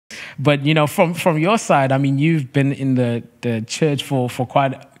But, you know, from your side, I mean, you've been in the church for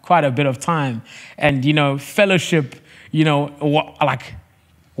quite a bit of time. And, you know, fellowship, you know,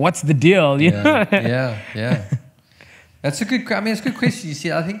 what's the deal? You know? Yeah. It's a good question. You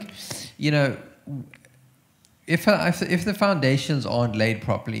see, I think, you know, if the foundations aren't laid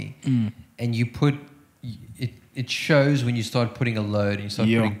properly and you put, it shows when you start putting a load and you start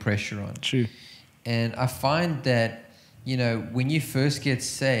putting pressure on. True. And I find that, you know, when you first get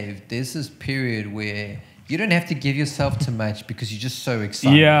saved, there's this period where you don't have to give yourself too much because you're just so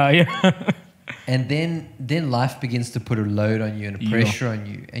excited. Yeah. And then life begins to put a load on you and a pressure on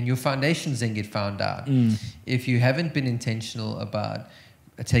you, and your foundations then get found out. If you haven't been intentional about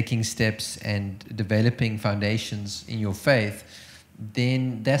taking steps and developing foundations in your faith,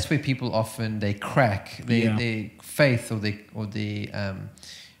 then that's where people often they crack. Their faith or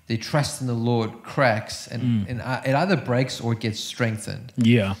their trust in the Lord cracks, and it either breaks or it gets strengthened.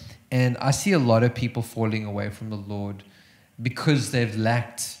 Yeah. And I see a lot of people falling away from the Lord because they've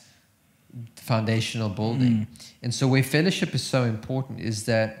lacked foundational building. And so where fellowship is so important is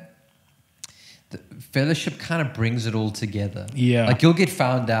that the fellowship kind of brings it all together. Yeah. Like you'll get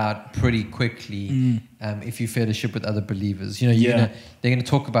found out pretty quickly if you fellowship with other believers. You know, they're going to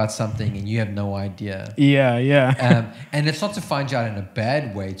talk about something and you have no idea. Yeah. And it's not to find you out in a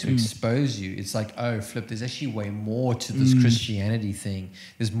bad way to expose you. It's like, oh, flip, there's actually way more to this Christianity thing.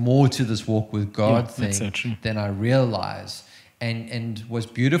 There's more to this walk with God thing than I realize. And what's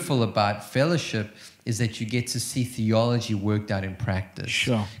beautiful about fellowship is that you get to see theology worked out in practice.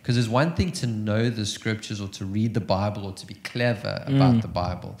 Sure. Because there's one thing to know the scriptures or to read the Bible or to be clever about the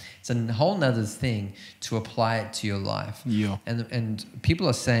Bible. It's a whole nother thing to apply it to your life. Yeah. And people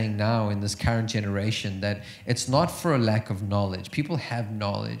are saying now in this current generation that it's not for a lack of knowledge. People have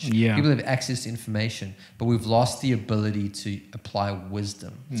knowledge. Yeah. People have access to information, but we've lost the ability to apply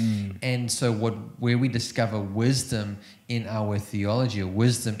wisdom. And so where we discover wisdom in our theology or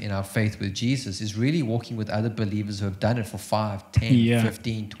wisdom in our faith with Jesus is really walking with other believers who have done it for 5, 10,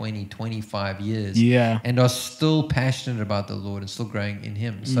 15, 20, 25 years and are still passionate about the Lord and still growing in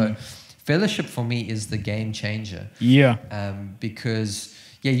Him. So fellowship for me is the game changer. Because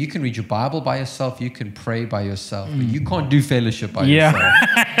you can read your Bible by yourself, you can pray by yourself, but you can't do fellowship by yourself.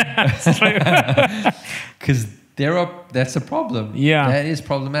 Because that's a problem. That is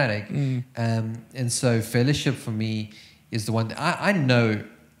problematic. And so fellowship for me is the one that I know,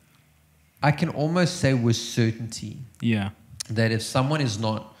 I can almost say with certainty that if someone is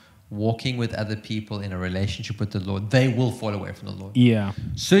not walking with other people in a relationship with the Lord, they will fall away from the Lord.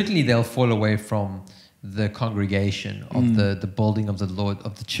 Certainly they'll fall away from the congregation of the building of the Lord,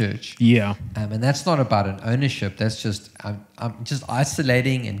 of the church. And that's not about an ownership. That's just, I'm just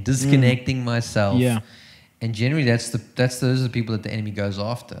isolating and disconnecting myself. And generally those are the people that the enemy goes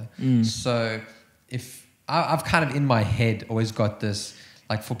after. So if I've kind of in my head always got this,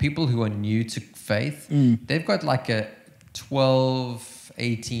 like for people who are new to faith, they've got like a 12,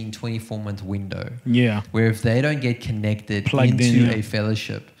 18, 24-month window. Where if they don't get connected into a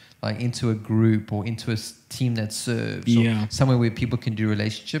fellowship, like into a group or into a team that serves or somewhere where people can do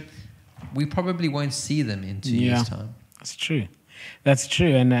relationship, we probably won't see them in 2 years' time. That's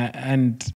true. And